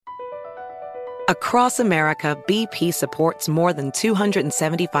Across America, BP supports more than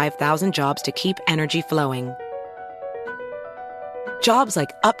 275,000 jobs to keep energy flowing. Jobs like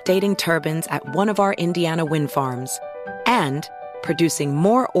updating turbines at one of our Indiana wind farms and producing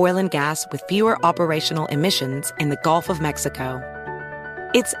more oil and gas with fewer operational emissions in the Gulf of Mexico.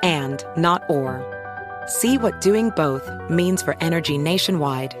 It's and, not or. See what doing both means for energy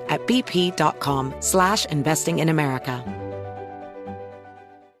nationwide at bp.com/investing in America.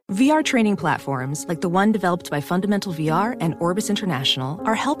 VR training platforms, like the one developed by Fundamental VR and Orbis International,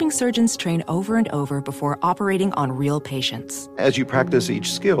 are helping surgeons train over and over before operating on real patients. As you practice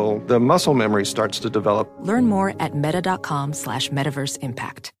each skill, the muscle memory starts to develop. Learn more at meta.com/metaverse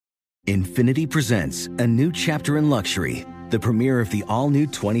impact. Infiniti presents a new chapter in luxury, the premiere of the all-new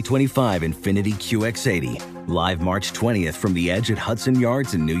 2025 Infiniti QX80, live March 20th from the Edge at Hudson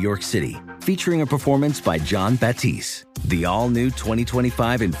Yards in New York City, featuring a performance by John Batiste. The all-new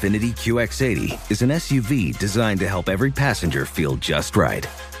 2025 Infiniti QX80 is an SUV designed to help every passenger feel just right.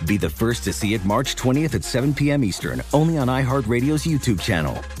 Be the first to see it March 20th at 7 p.m. Eastern, only on iHeartRadio's YouTube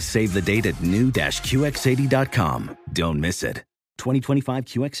channel. Save the date at new-QX80.com. Don't miss it. 2025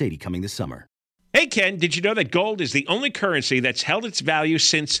 QX80 coming this summer. Hey, Ken, did you know that gold is the only currency that's held its value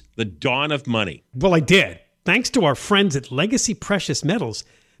since the dawn of money? Well, I did. Thanks to our friends at Legacy Precious Metals,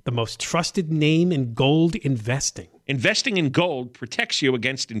 the most trusted name in gold investing. Investing in gold protects you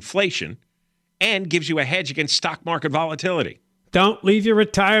against inflation and gives you a hedge against stock market volatility. Don't leave your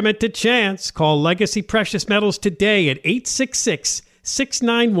retirement to chance. Call Legacy Precious Metals today at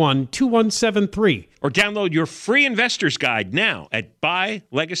 866-691-2173. Or download your free investor's guide now at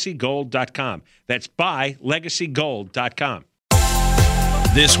buylegacygold.com. That's buylegacygold.com.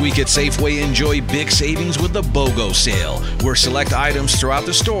 This week at Safeway, enjoy big savings with the BOGO sale, where select items throughout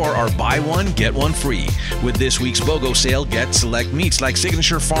the store are buy one, get one free. With this week's BOGO sale, get select meats like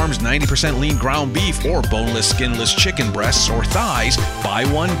Signature Farms 90% lean ground beef or boneless, skinless chicken breasts or thighs, buy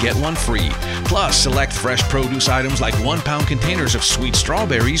one, get one free. Plus, select fresh produce items like 1 pound containers of sweet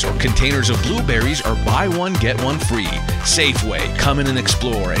strawberries or containers of blueberries are buy one, get one free. Safeway, come in and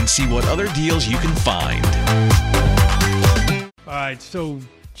explore and see what other deals you can find. All right, so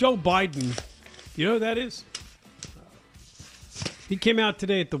Joe Biden, you know who that is? He came out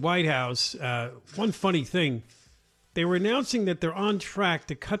today at the White House. One funny thing, they were announcing that they're on track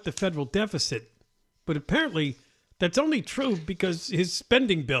to cut the federal deficit, but apparently that's only true because his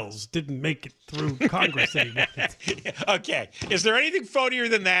spending bills didn't make it through Congress anymore. Okay, is there anything phonier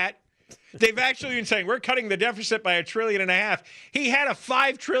than that? They've actually been saying, we're cutting the deficit by $1.5 trillion. He had a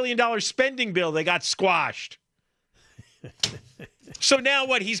 $5 trillion spending bill that got squashed. So now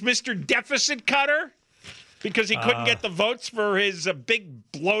what? He's Mr. Deficit Cutter because he couldn't get the votes for his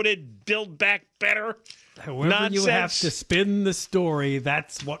big bloated Build Back Better However nonsense. You have to spin the story,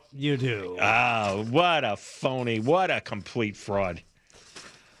 that's what you do. Oh, what a phony. What a complete fraud.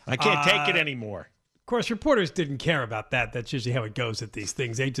 I can't take it anymore. Of course, reporters didn't care about that. That's usually how it goes at these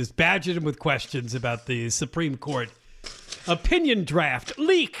things. They just badgered him with questions about the Supreme Court opinion draft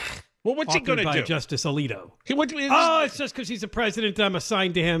leak. Well, what's he going to do? Justice Alito. It's just because he's a president. I'm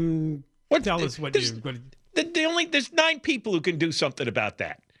assigned to him. Tell us what you... There's 9 people who can do something about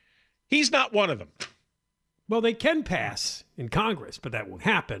that. He's not one of them. Well, they can pass in Congress, but that won't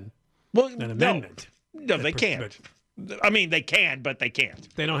happen. Well, an amendment. No, they can't. I mean, they can, but they can't.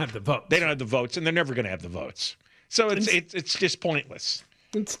 They don't have the votes. They don't have the votes, and they're never going to have the votes. So it's just pointless.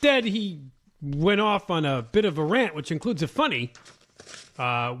 Instead, he went off on a bit of a rant, which includes a funny...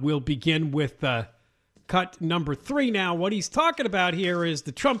 we'll begin with cut number 3 now. What he's talking about here is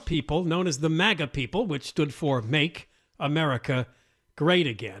the Trump people, known as the MAGA people, which stood for Make America Great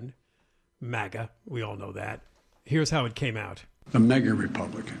Again. MAGA, we all know that. Here's how it came out. The MAGA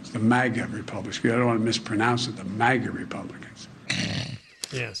Republicans, the MAGA Republicans. I don't want to mispronounce it, the MAGA Republicans.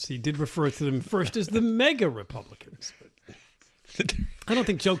 Yes, he did refer to them first as the MAGA Republicans. I don't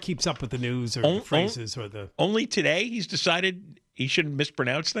think Joe keeps up with the news or the phrases or the... Only today he's decided he shouldn't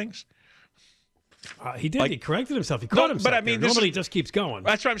mispronounce things? He did. He corrected himself. He caught himself. But I mean, normally he just keeps going.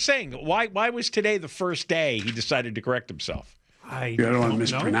 That's what I'm saying. Why was today the first day he decided to correct himself? I don't want to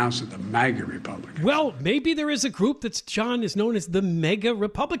mispronounce it. The MAGA Republicans. Well, maybe there is a group that's known as the Mega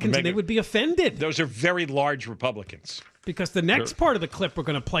Republicans, and they would be offended. Those are very large Republicans. Because the next part of the clip we're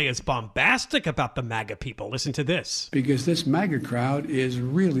going to play is bombastic about the MAGA people. Listen to this. Because this MAGA crowd is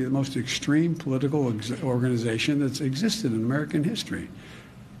really the most extreme political organization that's existed in American history,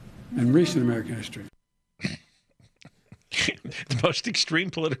 in recent American history. The most extreme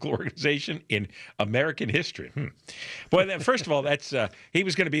political organization in American history. Well, first of all, that's he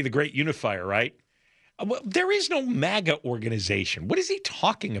was going to be the great unifier, right? Well, there is no MAGA organization. What is he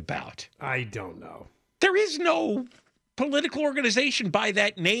talking about? I don't know. There is no political organization by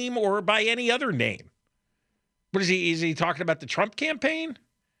that name or by any other name. What is he? Is he talking about the Trump campaign?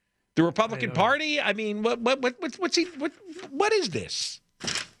 The Republican Party? I mean, what's he? What is this?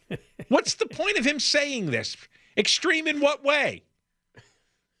 What's the point of him saying this? Extreme in what way?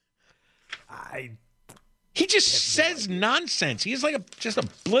 He just says nonsense. He is like just a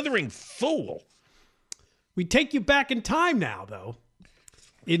blithering fool. We take you back in time now, though.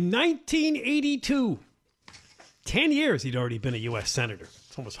 In 1982, 10 years he'd already been a U.S. Senator.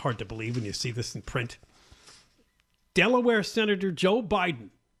 It's almost hard to believe when you see this in print. Delaware Senator Joe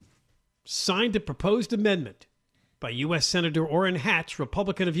Biden signed a proposed amendment by U.S. Senator Orrin Hatch,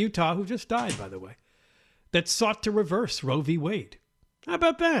 Republican of Utah, who just died, by the way, that sought to reverse Roe v. Wade. How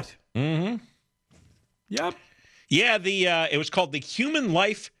about that? Mm-hmm. Yep. Yeah, it was called the Human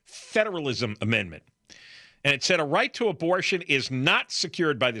Life Federalism Amendment. And it said a right to abortion is not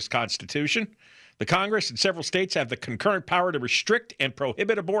secured by this Constitution. The Congress and several states have the concurrent power to restrict and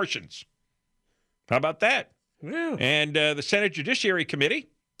prohibit abortions. How about that? Yeah. And the Senate Judiciary Committee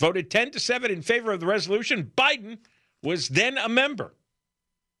voted 10-7 in favor of the resolution. Biden was then a member.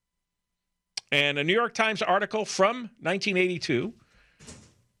 And a New York Times article from 1982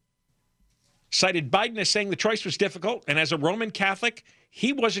 cited Biden as saying the choice was difficult, and as a Roman Catholic,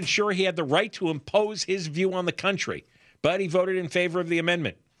 he wasn't sure he had the right to impose his view on the country, but he voted in favor of the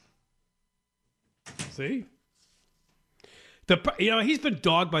amendment. See? He's been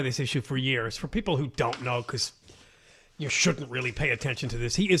dogged by this issue for years. For people who don't know, because you shouldn't really pay attention to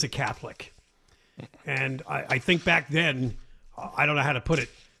this, he is a Catholic. And I think back then, I don't know how to put it,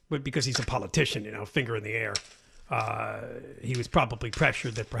 but because he's a politician, finger in the air, he was probably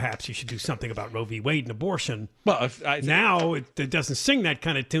pressured that perhaps he should do something about Roe v. Wade and abortion. Well, now it doesn't sing that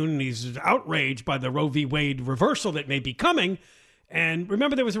kind of tune, and he's outraged by the Roe v. Wade reversal that may be coming. And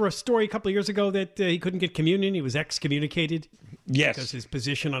remember, there was a story a couple of years ago that he couldn't get communion. He was excommunicated. Yes. Because his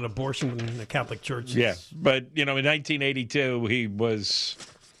position on abortion in the Catholic Church. Yeah. But, in 1982, he was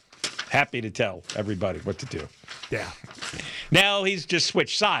happy to tell everybody what to do. Yeah. Now he's just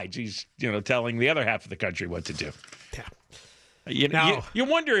switched sides. He's, telling the other half of the country what to do. Yeah. You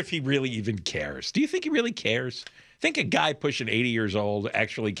wonder if he really even cares. Do you think he really cares? Think a guy pushing 80 years old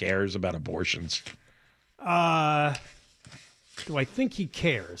actually cares about abortions? Do I think he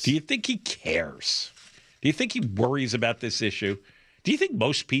cares? Do you think he cares? Do you think he worries about this issue? Do you think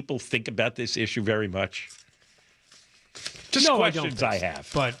most people think about this issue very much? Just no, questions I have.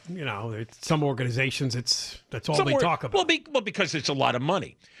 But, some organizations, that's all they talk about. Well, because it's a lot of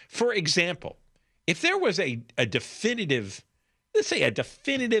money. For example, if there was a definitive, let's say a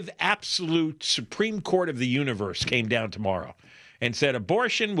definitive absolute Supreme Court of the universe came down tomorrow and said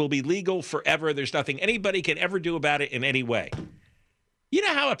abortion will be legal forever, there's nothing anybody can ever do about it in any way. You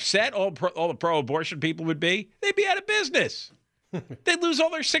know how upset all the pro-abortion people would be? They'd be out of business. They'd lose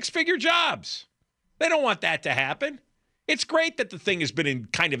all their six-figure jobs. They don't want that to happen. It's great that the thing has been in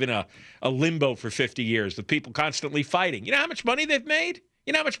a limbo for 50 years with people constantly fighting. You know how much money they've made?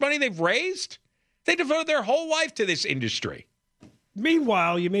 You know how much money they've raised? They devoted their whole life to this industry.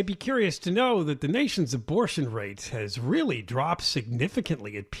 Meanwhile, you may be curious to know that the nation's abortion rate has really dropped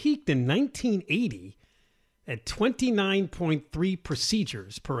significantly. It peaked in 1980 at 29.3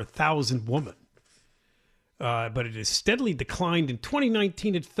 procedures per 1,000 women. But it has steadily declined. In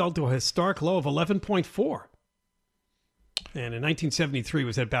 2019, it fell to a historic low of 11.4. And in 1973, it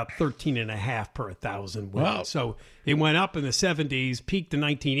was at about 13.5 per 1,000 women. Wow. So it went up in the 70s, peaked in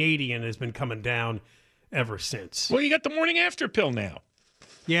 1980, and has been coming down ever since. Well, you got the morning after pill now.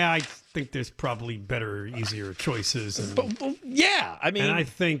 Yeah, I think there's probably better, easier choices. And, yeah, I mean... And I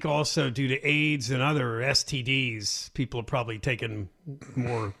think also due to AIDS and other STDs, people are probably taking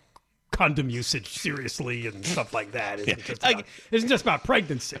more condom usage seriously and stuff like that. It isn't just about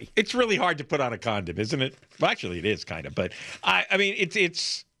pregnancy. It's really hard to put on a condom, isn't it? Well, actually, it is kind of. But, I mean,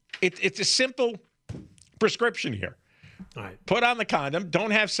 it's a simple prescription here. All right. Put on the condom.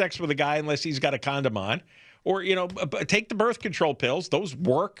 Don't have sex with a guy unless he's got a condom on. Or, take the birth control pills. Those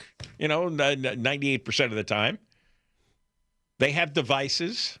work, 98% of the time. They have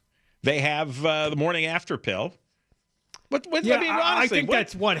devices. They have the morning after pill. I think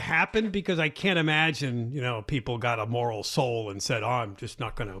that's what happened because I can't imagine, people got a moral soul and said, I'm just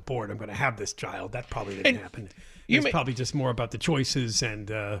not going to abort. I'm going to have this child. That probably didn't happen. It's probably just more about the choices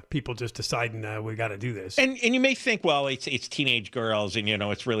and people just deciding we got to do this. And you may think, well, it's teenage girls and,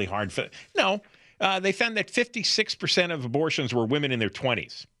 it's really hard for... No, they found that 56% of abortions were women in their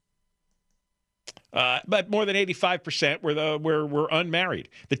 20s. But more than 85% were unmarried.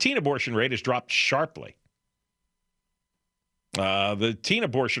 The teen abortion rate has dropped sharply. The teen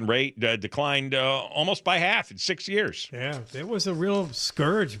abortion rate declined almost by half in 6 years. Yeah, there was a real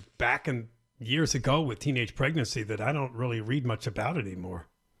scourge back in years ago with teenage pregnancy that I don't really read much about anymore.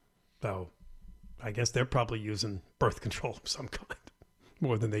 Though, I guess they're probably using birth control of some kind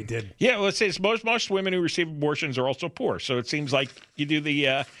more than they did. Yeah, well, it says most women who receive abortions are also poor. So it seems like you do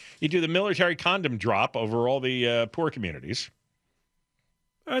the military condom drop over all the poor communities.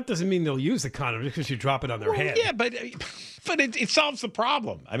 That doesn't mean they'll use the condom just because you drop it on their head. Yeah, but it solves the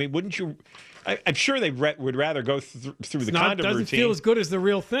problem. I mean, wouldn't you? I'm sure they would rather go through the condom routine. Doesn't feel as good as the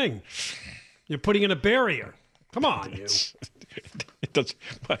real thing. You're putting in a barrier. Come on, you. It does.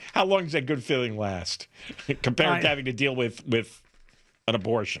 How long does that good feeling last compared to having to deal with an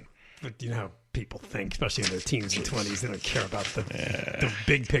abortion? But you know how people think, especially in their teens and 20s. They don't care about the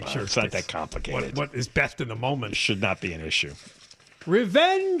big picture. Well, it's not that complicated. What is best in the moment. It should not be an issue.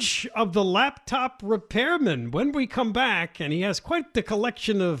 Revenge of the laptop repairman. When we come back, and he has quite the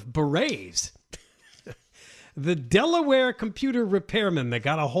collection of berets. The Delaware computer repairman that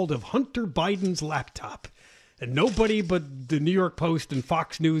got a hold of Hunter Biden's laptop. And nobody but the New York Post and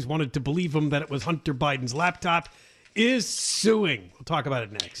Fox News wanted to believe him that it was Hunter Biden's laptop, is suing. We'll talk about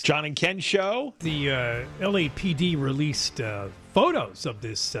it next. John and Ken show. The LAPD released photos of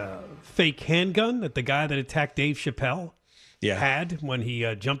this fake handgun that the guy that attacked Dave Chappelle had when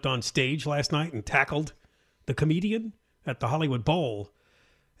he jumped on stage last night and tackled the comedian at the Hollywood Bowl.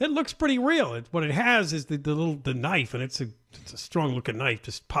 It looks pretty real. What it has is the knife, and it's a strong-looking knife.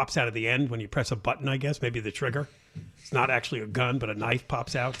 Just pops out of the end when you press a button, I guess, maybe the trigger. It's not actually a gun, but a knife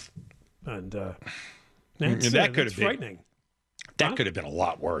pops out. And that could have been frightening. That could have been a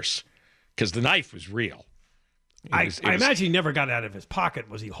lot worse because the knife was real. I imagine he never got it out of his pocket.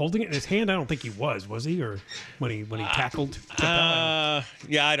 Was he holding it in his hand? I don't think he was he? Or when he tackled Chappelle?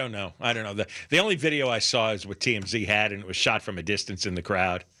 Yeah, I don't know. The only video I saw is what TMZ had, and it was shot from a distance in the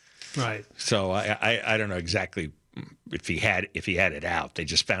crowd. Right. So I don't know exactly if he had it out. They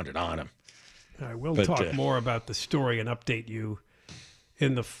just found it on him. I will talk more about the story and update you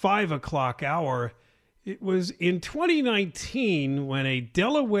in the 5 o'clock hour. It was in 2019 when a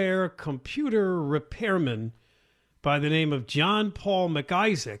Delaware computer repairman by the name of John Paul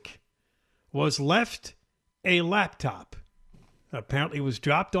McIsaac was left a laptop. Apparently it was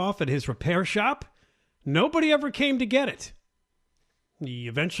dropped off at his repair shop. Nobody ever came to get it. He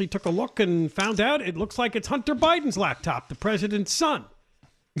eventually took a look and found out it looks like it's Hunter Biden's laptop, the president's son.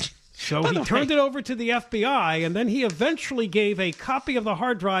 So he turned it over to the FBI, and then he eventually gave a copy of the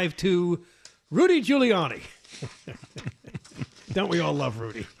hard drive to Rudy Giuliani. Don't we all love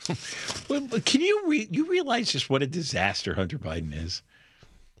Rudy? Well, can you realize just what a disaster Hunter Biden is?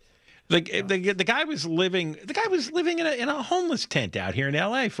 The guy was living in a homeless tent out here in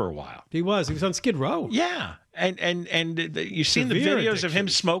L.A. for a while. He was on Skid Row. Yeah, and you've seen the videos of him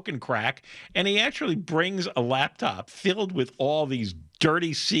smoking crack, and he actually brings a laptop filled with all these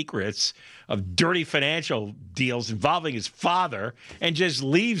dirty secrets of dirty financial deals involving his father, and just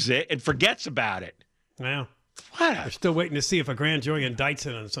leaves it and forgets about it. Wow. What? We're still waiting to see if a grand jury indicts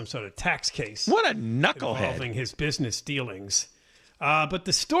him on some sort of tax case. What a knucklehead. Involving his business dealings. But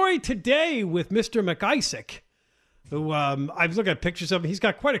the story today with Mr. McIsaac, who I was looking at pictures of him. He's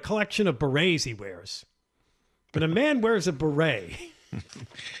got quite a collection of berets he wears. But a man wears a beret.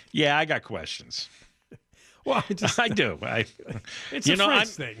 Yeah, I got questions. Well, I do. It's a French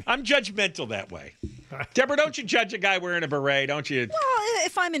thing. I'm judgmental that way. Deborah, don't you judge a guy wearing a beret, don't you? Well,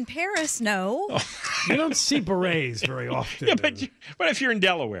 if I'm in Paris, no. Oh. You don't see berets very often. Yeah, but if you're in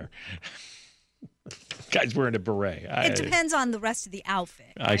Delaware, guy's wearing a beret. It depends on the rest of the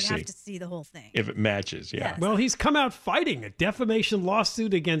outfit. I I'd see. have to see the whole thing. If it matches, yeah. Yes. Well, he's come out fighting a defamation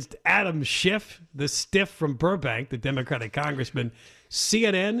lawsuit against Adam Schiff, the stiff from Burbank, the Democratic congressman,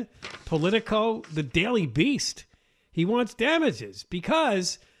 CNN, Politico, the Daily Beast. He wants damages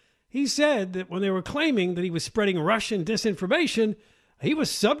because he said that when they were claiming that he was spreading Russian disinformation, he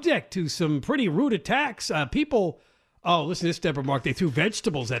was subject to some pretty rude attacks. People, listen to this, Deborah Mark, they threw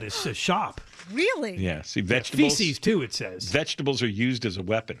vegetables at his shop. Really? Yeah, see, vegetables. Feces, too, it says. Vegetables are used as a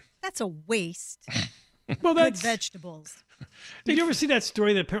weapon. That's a waste. Well, that's Good vegetables. Did you ever see that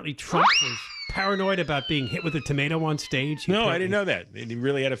story that apparently Trump was paranoid about being hit with a tomato on stage? No, I didn't know that. He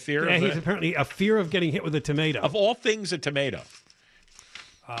really had a fear of he's apparently a fear of getting hit with a tomato. Of all things, a tomato.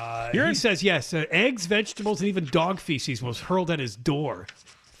 He says, yes, eggs, vegetables, and even dog feces was hurled at his door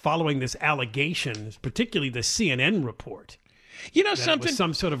following this allegation, particularly the CNN report. You know that something? It was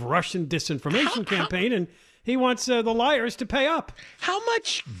some sort of Russian disinformation campaign, and he wants the liars to pay up. How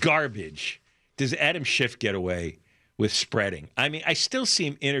much garbage does Adam Schiff get away with spreading. I mean, I still see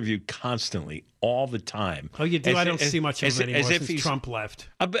him interviewed constantly, all the time. Oh, you do? I don't see much of him anymore since Trump left.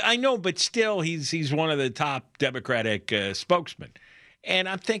 I know, but still, he's one of the top Democratic spokesmen. And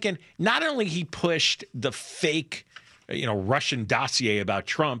I'm thinking, not only he pushed the fake, Russian dossier about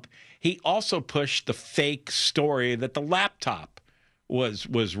Trump, he also pushed the fake story that the laptop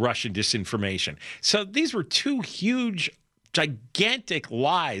was Russian disinformation. So these were two huge, gigantic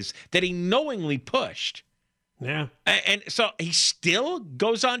lies that he knowingly pushed. Yeah. And so he still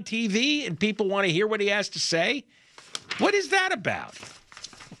goes on TV and people want to hear what he has to say? What is that about?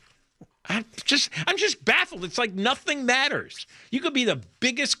 I'm just baffled. It's like nothing matters. You could be the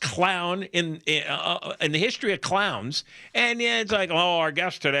biggest clown in the history of clowns, and it's like, oh, our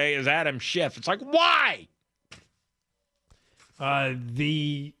guest today is Adam Schiff. It's like, why?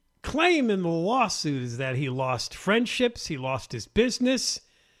 The claim in the lawsuit is that he lost friendships, he lost his business,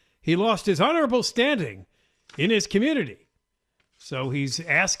 he lost his honorable standing in his community. So he's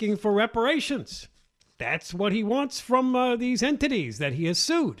asking for reparations. That's what he wants from these entities that he has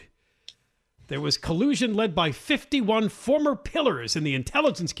sued. There was collusion led by 51 former pillars in the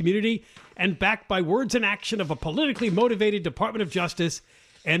intelligence community and backed by words and action of a politically motivated Department of Justice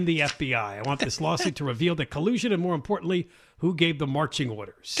and the FBI. I want this lawsuit to reveal the collusion and, more importantly, who gave the marching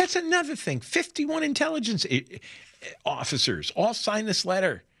orders. That's another thing. 51 intelligence officers all signed this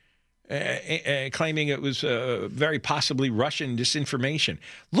letter claiming it was very possibly Russian disinformation.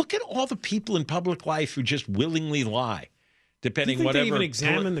 Look at all the people in public life who just willingly lie. Depending Do you think whatever. they even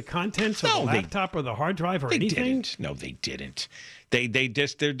examine the contents of the laptop or the hard drive or anything? Didn't. No, they didn't.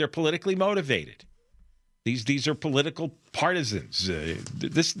 They're politically motivated. These are political partisans.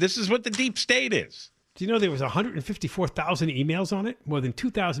 This is what the deep state is. Do you know there was 154,000 emails on it? More than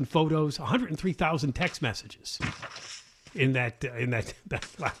 2,000 photos, 103,000 text messages in that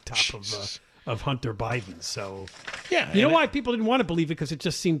laptop of Hunter Biden. So yeah, you know why people didn't want to believe it? Because it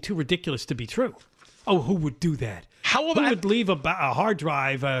just seemed too ridiculous to be true. Oh, who would do that? Who would leave a hard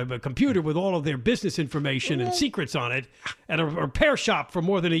drive, a computer with all of their business information and secrets on it at a repair shop for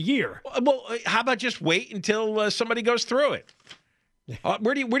more than a year? Well, how about just wait until somebody goes through it?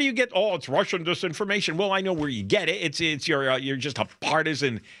 Where do you get? Oh, it's Russian disinformation. Well, I know where you get it. It's you're just a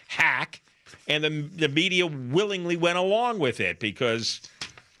partisan hack, and the media willingly went along with it because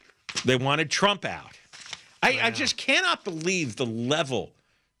they wanted Trump out. I just cannot believe the level.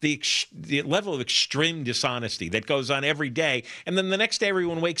 The level of extreme dishonesty that goes on every day, and then the next day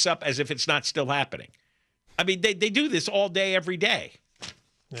everyone wakes up as if it's not still happening. I mean, they do this all day, every day.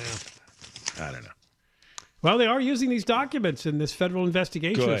 Yeah. I don't know. Well, they are using these documents in this federal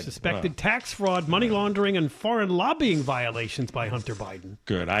investigation of suspected tax fraud, money laundering, and foreign lobbying violations by Hunter Biden.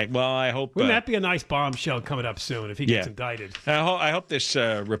 Good. I hope. Wouldn't that be a nice bombshell coming up soon if he gets indicted? I hope this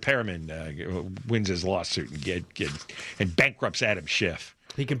repairman wins his lawsuit and bankrupts Adam Schiff.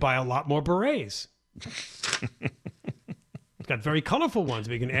 He can buy a lot more berets. He's got very colorful ones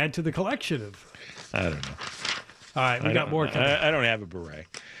we can add to the collection of. I don't know. All right, we got more coming. I don't have a beret.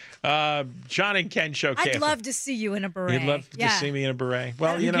 John and Ken show. I'd love to see you in a beret. You'd love to see me in a beret.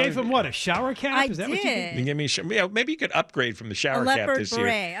 Well, you gave him what, a shower cap? Is that what you did? You give me maybe you could upgrade from the shower cap this year.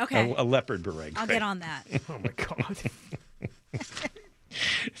 Leopard beret. Okay. A leopard beret. I'll get on that. Oh my God.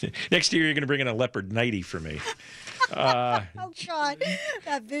 Next year you're going to bring in a leopard nightie for me. Oh God,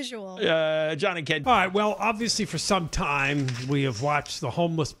 that visual. John and Ken. All right. Well, obviously, for some time we have watched the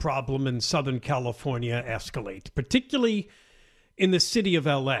homeless problem in Southern California escalate, particularly in the city of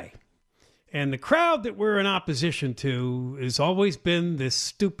L.A. And the crowd that we're in opposition to has always been this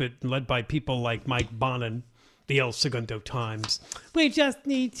stupid, led by people like Mike Bonin, the El Segundo Times. We just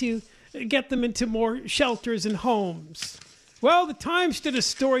need to get them into more shelters and homes. Well, the Times did a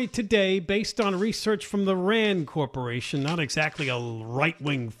story today based on research from the RAND Corporation, not exactly a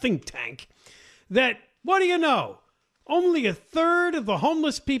right-wing think tank, that, what do you know, only a third of the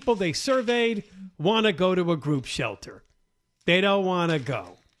homeless people they surveyed want to go to a group shelter. They don't want to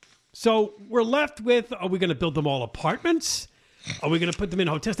go. So we're left with, are we going to build them all apartments? Are we going to put them in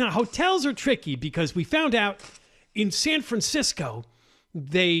hotels? Now, hotels are tricky because we found out in San Francisco,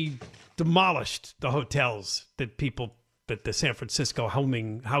 they demolished the hotels that the San Francisco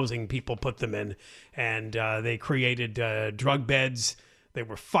housing people put them in, and they created drug beds. There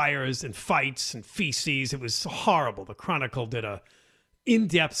were fires and fights and feces. It was horrible. The Chronicle did a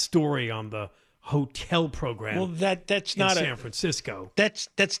in-depth story on the hotel program. Well, that's not San Francisco.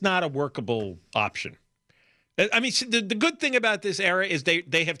 That's not a workable option. I mean, the good thing about this era is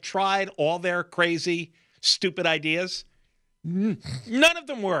they have tried all their crazy, stupid ideas. None of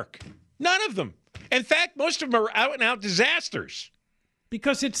them work. None of them. In fact, most of them are out-and-out disasters.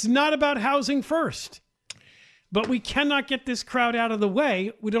 Because it's not about housing first. But we cannot get this crowd out of the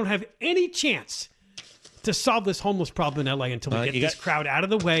way. We don't have any chance to solve this homeless problem in LA until we get this crowd out of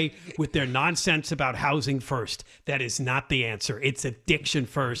the way with their nonsense about housing first. That is not the answer. It's addiction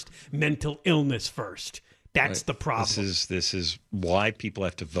first, mental illness first. That's the problem. This is why people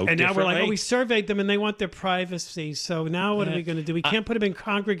have to vote and now differently. we're like, we surveyed them and they want their privacy. So now what are we going to do? We can't put them in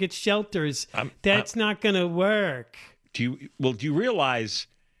congregate shelters. That's not going to work. Do you realize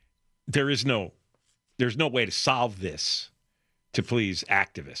there's no way to solve this to please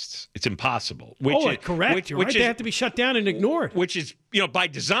activists? It's impossible. Correct. You're right. They have to be shut down and ignored. Which is, by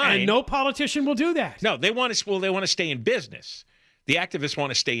design. And no politician will do that. No, they want to stay in business. The activists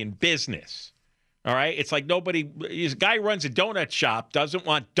want to stay in business. All right? It's like this guy who runs a donut shop doesn't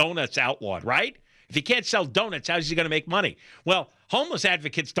want donuts outlawed, right? If he can't sell donuts, how's he going to make money? Well, homeless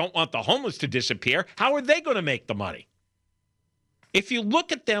advocates don't want the homeless to disappear. How are they going to make the money? If you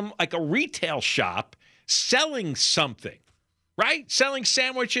look at them like a retail shop selling something, right? Selling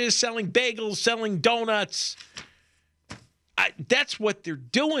sandwiches, selling bagels, selling donuts. That's what they're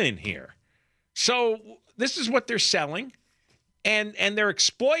doing here. So this is what they're selling, and they're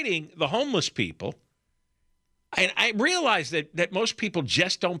exploiting the homeless people. And I realize that most people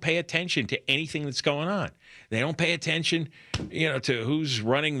just don't pay attention to anything that's going on. They don't pay attention, to who's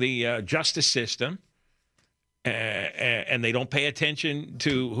running the justice system. And they don't pay attention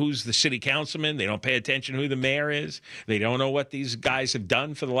to who's the city councilman. They don't pay attention who the mayor is. They don't know what these guys have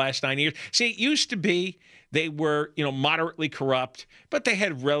done for the last 9 years. See, it used to be they were, moderately corrupt, but they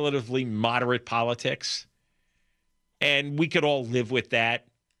had relatively moderate politics. And we could all live with that.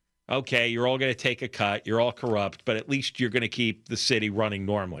 Okay, you're all going to take a cut. You're all corrupt, but at least you're going to keep the city running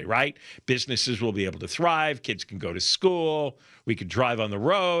normally, right? Businesses will be able to thrive. Kids can go to school. We could drive on the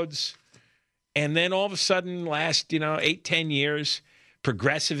roads. And then all of a sudden, last, 8-10 years,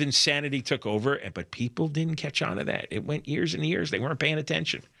 progressive insanity took over, but people didn't catch on to that. It went years and years. They weren't paying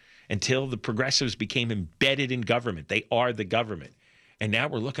attention until the progressives became embedded in government. They are the government. And now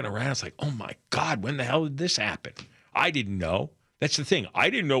we're looking around. It's like, oh, my God, when the hell did this happen? I didn't know. That's the thing. I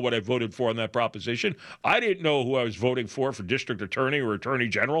didn't know what I voted for on that proposition. I didn't know who I was voting for district attorney or attorney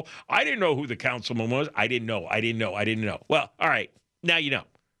general. I didn't know who the councilman was. I didn't know. Well, all right. Now you know.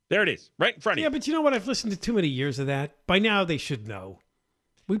 There it is, right in front of you. Yeah, but you know what? I've listened to too many years of that. By now, they should know.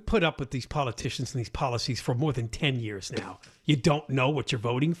 We put up with these politicians and these policies for more than 10 years now. You don't know what you're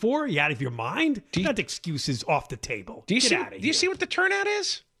voting for? Are you out of your mind? That excuse is off the table. Get out of here. Do you see what the turnout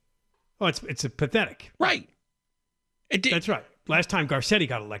is? Oh, it's pathetic. Right. That's right. Last time Garcetti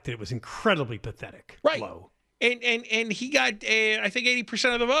got elected, it was incredibly pathetic. Right. Low. And he got, I think,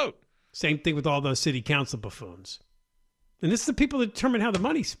 80% of the vote. Same thing with all those city council buffoons. And this is the people that determine how the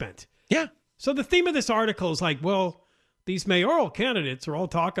money's spent. Yeah. So the theme of this article is like, well, these mayoral candidates are all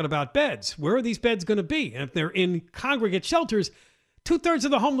talking about beds. Where are these beds going to be? And if they're in congregate shelters, 2/3 of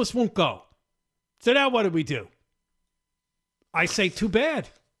the homeless won't go. So now what do we do? I say too bad.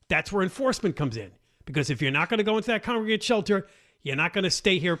 That's where enforcement comes in. Because if you're not going to go into that congregate shelter, you're not going to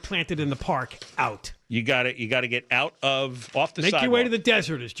stay here planted in the park. Out. You got to get out off the sidewalk. Make your way to the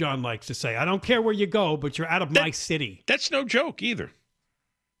desert, as John likes to say. I don't care where you go, but you're out of my city. That's no joke either.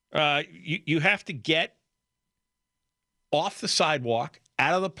 You have to get off the sidewalk,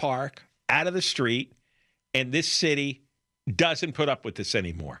 out of the park, out of the street, and this city doesn't put up with this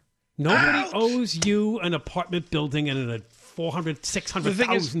anymore. Nobody owes you an apartment building and a $400,000,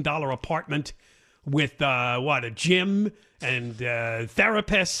 $600,000 apartment with a gym and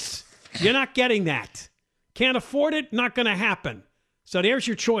therapists. You're not getting that. Can't afford it, not going to happen. So there's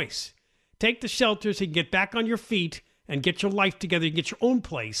your choice. Take the shelter so you can get back on your feet and get your life together, you get your own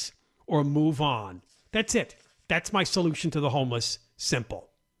place, or move on. That's it. That's my solution to the homeless. Simple.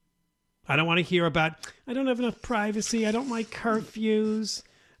 I don't want to hear about, I don't have enough privacy, I don't like curfews,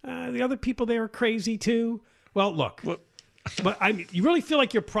 the other people there are crazy too. Well, look, but you really feel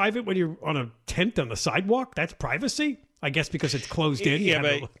like you're private when you're on a tent on the sidewalk? That's privacy? I guess because it's closed in, you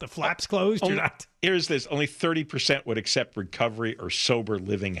have the flaps closed. You're not. Here's this: only 30% would accept recovery or sober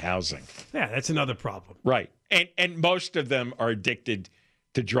living housing. Yeah, that's another problem. Right, and most of them are addicted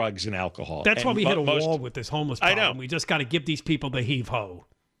to drugs and alcohol. That's why we hit a wall with this homeless problem. I know. We just got to give these people the heave-ho.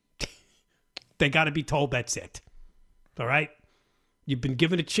 They got to be told that's it. All right? You've been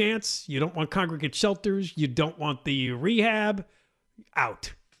given a chance. You don't want congregate shelters. You don't want the rehab.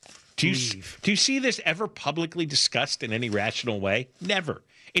 Out. Do you see this ever publicly discussed in any rational way? Never.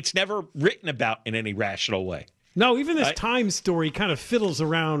 It's never written about in any rational way. No, even this Times story kind of fiddles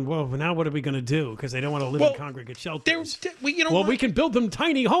around, well, now what are we going to do? Because they don't want to live in congregate shelters. We can build them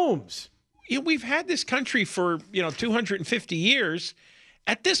tiny homes. We've had this country for 250 years,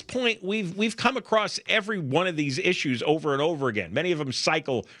 At this point, we've come across every one of these issues over and over again. Many of them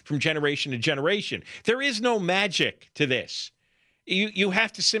cycle from generation to generation. There is no magic to this. You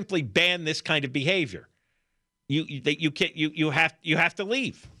have to simply ban this kind of behavior. You have to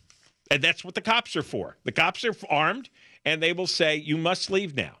leave, and that's what the cops are for. The cops are armed, and they will say you must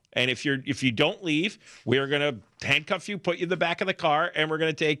leave now. And if you don't leave, we're going to handcuff you, put you in the back of the car, and we're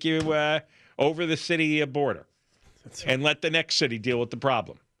going to take you over the city border. And let the next city deal with the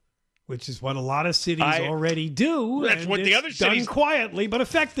problem. Which is what a lot of cities already do. That's what the other cities done quietly but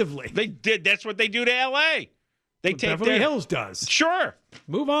effectively. They did. That's what they do to L.A. They take Beverly Hills does. Sure.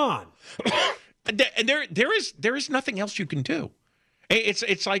 Move on. And there is nothing else you can do.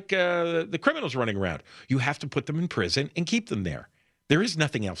 It's like the criminals running around. You have to put them in prison and keep them there. There is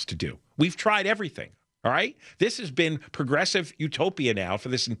nothing else to do. We've tried everything. All right. This has been progressive utopia now for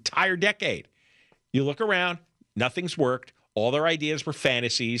this entire decade. You look around. Nothing's worked. All their ideas were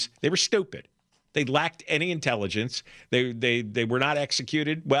fantasies. They were stupid. They lacked any intelligence. They were not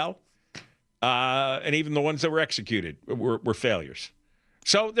executed well. And even the ones that were executed were failures.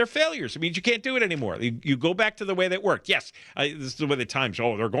 So they're failures. It means you can't do it anymore. You go back to the way that worked. Yes, this is the way the Times,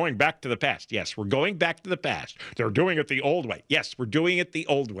 they're going back to the past. Yes, we're going back to the past. They're doing it the old way. Yes, we're doing it the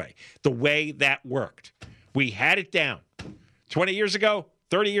old way, the way that worked. We had it down. 20 years ago,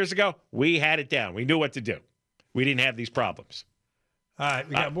 30 years ago, we had it down. We knew what to do. We didn't have these problems. All right,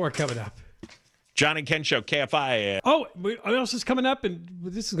 we got more coming up. John and Ken Show, KFI. What else is coming up? And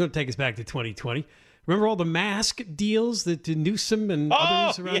this is going to take us back to 2020. Remember all the mask deals that Newsom and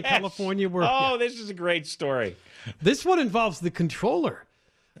others around California were? This is a great story. This one involves the controller.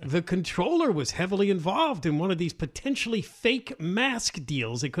 The controller was heavily involved in one of these potentially fake mask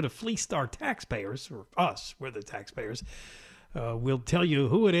deals that could have fleeced our taxpayers, or us, we're the taxpayers. We'll tell you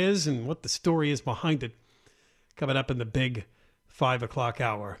who it is and what the story is behind it. Coming up in the big 5 o'clock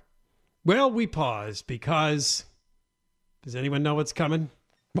hour. Well, we pause because does anyone know what's coming?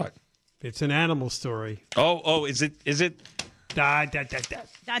 What? It's an animal story. Is it?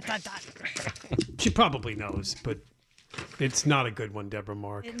 She probably knows, but it's not a good one, Deborah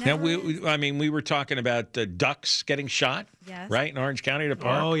Mark. Now, we were talking about ducks getting shot, right, in Orange County at a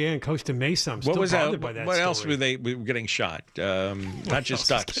park. Oh, yeah, in Costa Mesa. I'm still bothered by that What story. else were they getting shot? Not just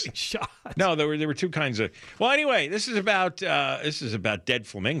ducks. Getting shot? No, there were two kinds of. Well, anyway, this is about dead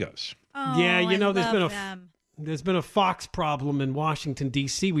flamingos. Oh, yeah, there's been a fox problem in Washington,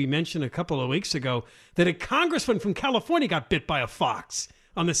 D.C. We mentioned a couple of weeks ago that a congressman from California got bit by a fox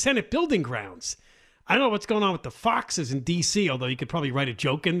on the Senate building grounds. I don't know what's going on with the foxes in D.C., although you could probably write a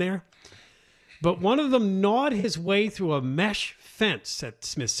joke in there. But one of them gnawed his way through a mesh fence at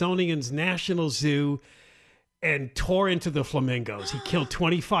Smithsonian's National Zoo and tore into the flamingos. He killed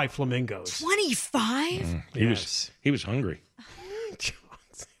 25 flamingos. 25? He was hungry.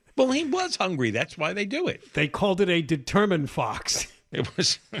 Well, he was hungry. That's why they do it. They called it a determined fox. It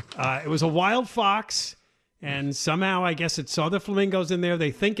was a wild fox, and somehow I guess it saw the flamingos in there.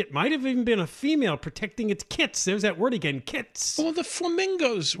 They think it might have even been a female protecting its kits. There's that word again, kits. Well, the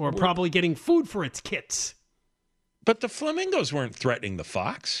flamingos were probably getting food for its kits. But the flamingos weren't threatening the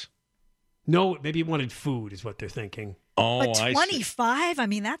fox. No, maybe it wanted food is what they're thinking. Oh, but 25? I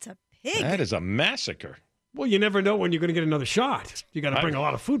mean, that's a pig. That is a massacre. Well, you never know when you're going to get another shot. You got to bring a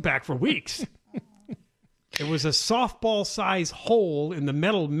lot of food back for weeks. It was a softball-sized hole in the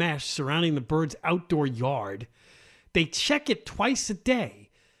metal mesh surrounding the bird's outdoor yard. They check it twice a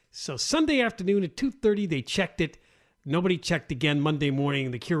day. So Sunday afternoon at 2:30, they checked it. Nobody checked again. Monday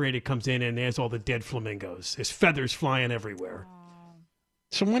morning, the curator comes in and there's all the dead flamingos. There's feathers flying everywhere.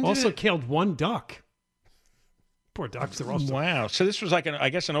 So when also killed one duck. Poor ducks. They're also... Wow. So this was like,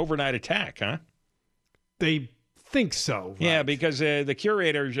 an overnight attack, huh? They think so. Right? Yeah, because the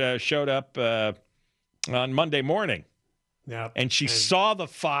curator showed up on Monday morning. Yeah. And she saw the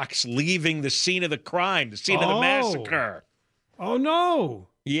fox leaving the scene of the crime, the scene of the massacre. Oh, no.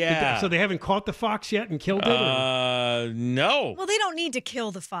 Yeah. So they haven't caught the fox yet and killed it? No. Well, they don't need to kill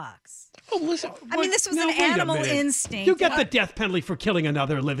the fox. Oh, listen. I mean, this was an animal instinct. You get the death penalty for killing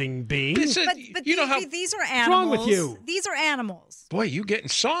another living being. But you know how these are animals. What's wrong with you? These are animals. Boy, you getting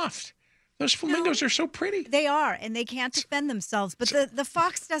soft. Those flamingos are so pretty. They are, and they can't defend themselves. But the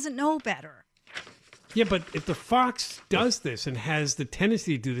fox doesn't know better. Yeah, but if the fox does this and has the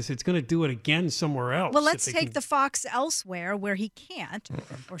tendency to do this, it's going to do it again somewhere else. Well, let's take the fox elsewhere where he can't,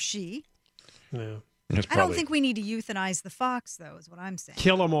 or she. Yeah. I don't think we need to euthanize the fox, though, is what I'm saying.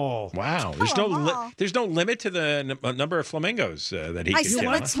 Kill them all. Wow. There's no limit to the number of flamingos that he can kill. You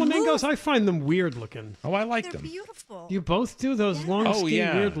like flamingos? I find them weird looking. Oh, I like them. They're beautiful. You both do? Those long, skinny,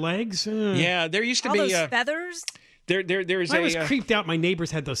 weird legs? Yeah, there used to all be... those feathers? There's I was creeped out. My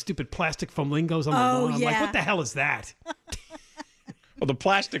neighbors had those stupid plastic flamingos on the lawn. I'm like, yeah. what the hell is that? Well, the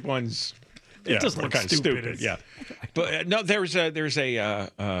plastic ones. It just were looks kind of stupid. Yeah, but no, there's a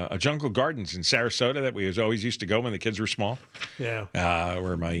Jungle Gardens in Sarasota that we always used to go when the kids were small. Yeah,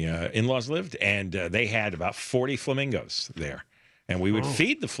 where my in-laws lived, and they had about 40 flamingos there, and we would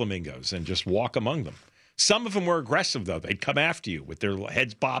feed the flamingos and just walk among them. Some of them were aggressive though; they'd come after you with their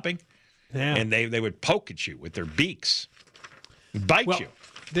heads popping, and they would poke at you with their beaks, bite you.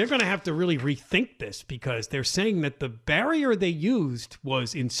 They're going to have to really rethink this because they're saying that the barrier they used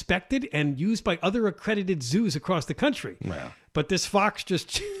was inspected and used by other accredited zoos across the country. Wow. But this fox just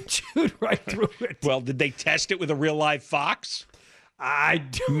chewed right through it. Well, did they test it with a real live fox? I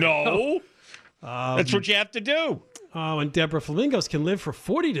don't know. That's what you have to do. Oh, and Deborah, flamingos can live for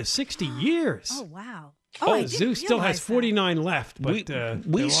 40 to 60 years. Oh, wow. The zoo still has 49 left, but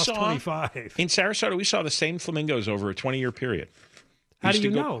we lost saw 25. In Sarasota, we saw the same flamingos over a 20-year period. How do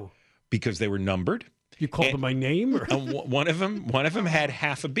you know? Because they were numbered. You called them by name? Or? One of them had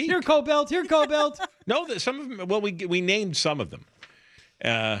half a beak. Here, Cobalt. No, some of them. Well, we named some of them.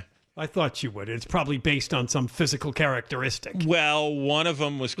 I thought you would. It's probably based on some physical characteristic. Well, one of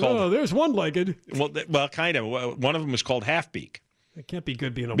them was called. Oh, there's one-legged. Well, kind of. One of them was called half beak. It can't be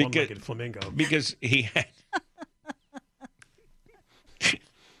good being a one-legged flamingo. Because he had.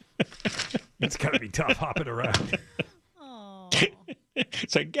 It's got to be tough hopping around.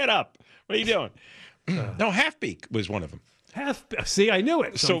 So get up. What are you doing? No, half beak was one of them. See, I knew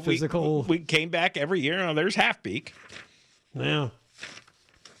it. So physical. We came back every year. Oh, there's half beak. Yeah.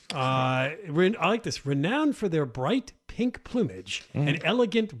 I like this. Renowned for their bright pink plumage and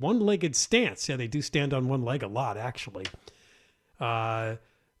elegant one-legged stance. Yeah, they do stand on one leg a lot, actually. The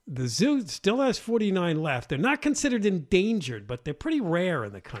zoo still has 49 left. They're not considered endangered, but they're pretty rare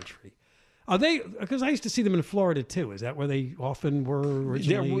in the country. Are they? Because I used to see them in Florida too. Is that where they often were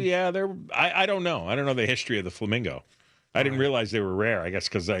originally? I don't know. I don't know the history of the flamingo. I didn't realize they were rare. I guess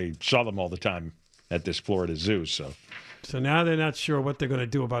because I saw them all the time at this Florida zoo. So now they're not sure what they're going to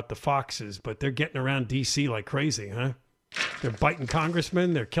do about the foxes, but they're getting around D.C. like crazy, huh? They're biting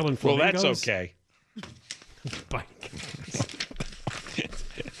congressmen. They're killing flamingos. Well, that's okay.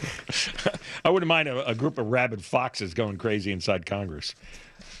 I wouldn't mind a group of rabid foxes going crazy inside Congress.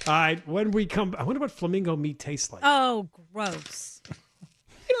 All right, when we come, I wonder what flamingo meat tastes like. Oh, gross.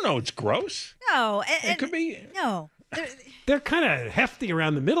 You don't know it's gross. No. It could be. No. They're kind of hefty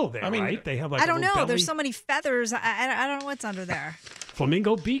around the middle there, right? They have like I don't know. Belly. There's so many feathers. I don't know what's under there.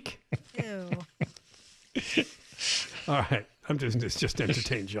 Flamingo beak? Ew. All right. I'm just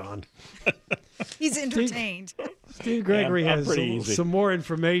entertained, John. He's entertained. Steve Gregory has some more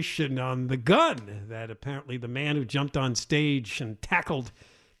information on the gun that apparently the man who jumped on stage and tackled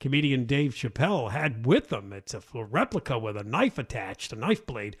comedian Dave Chappelle had with him. It's a replica with a knife attached, a knife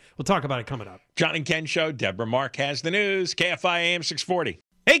blade. We'll talk about it coming up. John and Ken Show. Deborah Mark has the news. KFI AM 640.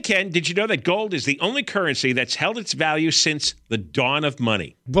 Hey, Ken, did you know that gold is the only currency that's held its value since the dawn of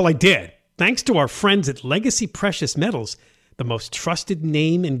money? Well, I did. Thanks to our friends at Legacy Precious Metals, the most trusted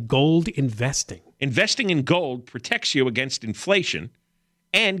name in gold investing. Investing in gold protects you against inflation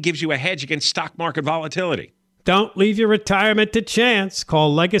and gives you a hedge against stock market volatility. Don't leave your retirement to chance.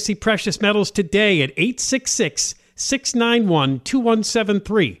 Call Legacy Precious Metals today at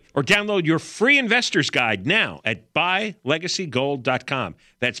 866-691-2173. Or download your free investor's guide now at buylegacygold.com.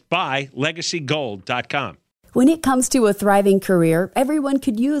 That's buylegacygold.com. When it comes to a thriving career, everyone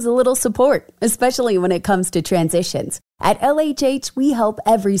could use a little support, especially when it comes to transitions. At LHH, we help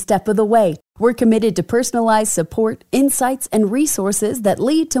every step of the way. We're committed to personalized support, insights, and resources that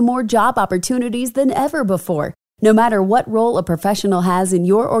lead to more job opportunities than ever before. No matter what role a professional has in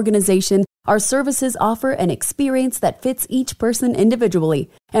your organization, our services offer an experience that fits each person individually.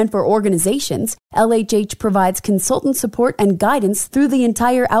 And for organizations, LHH provides consultant support and guidance through the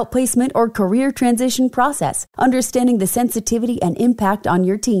entire outplacement or career transition process, understanding the sensitivity and impact on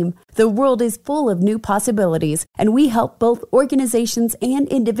your team. The world is full of new possibilities, and we help both organizations and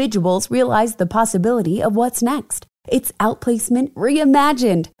individuals realize the possibility of what's next. It's outplacement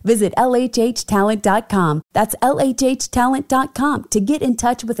reimagined. Visit LHHtalent.com. That's LHHtalent.com to get in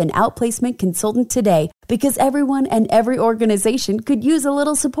touch with an outplacement consultant today, because everyone and every organization could use a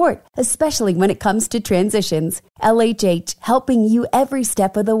little support, especially when it comes to transitions. LHH, helping you every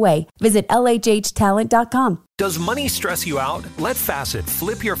step of the way. Visit LHHtalent.com. Does money stress you out? Let Facet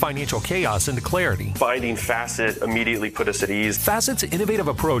flip your financial chaos into clarity. Finding Facet immediately put us at ease. Facet's innovative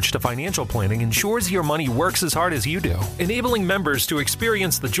approach to financial planning ensures your money works as hard as you do, enabling members to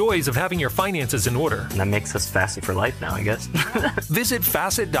experience the joys of having your finances in order. And that makes us Facet for life now, I guess. Visit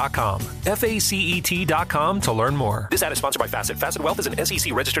Facet.com, FACET.com FacetWealth.com to learn more. This ad is sponsored by Facet. Facet Wealth is an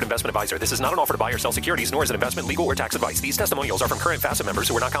SEC registered investment advisor. This is not an offer to buy or sell securities, nor is it investment, legal, or tax advice. These testimonials are from current Facet members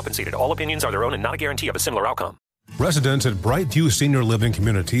who are not compensated. All opinions are their own and not a guarantee of a similar outcome. Residents at Brightview Senior Living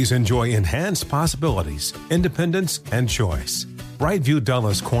Communities enjoy enhanced possibilities, independence, and choice. Brightview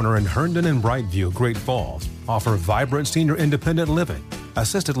Dulles Corner in Herndon and Brightview, Great Falls, offer vibrant senior independent living,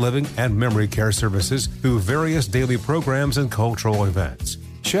 assisted living, and memory care services through various daily programs and cultural events.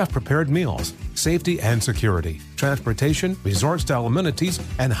 Chef-prepared meals, safety and security, transportation, resort-style amenities,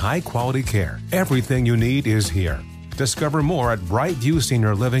 and high-quality care. Everything you need is here. Discover more at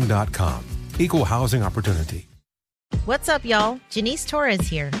brightviewseniorliving.com. Equal housing opportunity. What's up, y'all? Janice Torres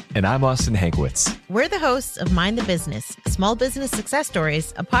here. And I'm Austin Hankwitz. We're the hosts of Mind the Business, Small Business Success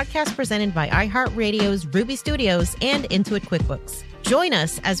Stories, a podcast presented by iHeartRadio's Ruby Studios and Intuit QuickBooks. Join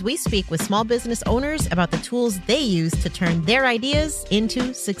us as we speak with small business owners about the tools they use to turn their ideas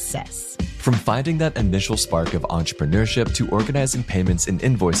into success. From finding that initial spark of entrepreneurship to organizing payments and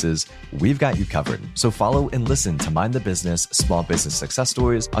invoices, we've got you covered. So follow and listen to Mind the Business, Small Business Success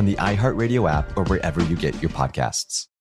Stories on the iHeartRadio app or wherever you get your podcasts.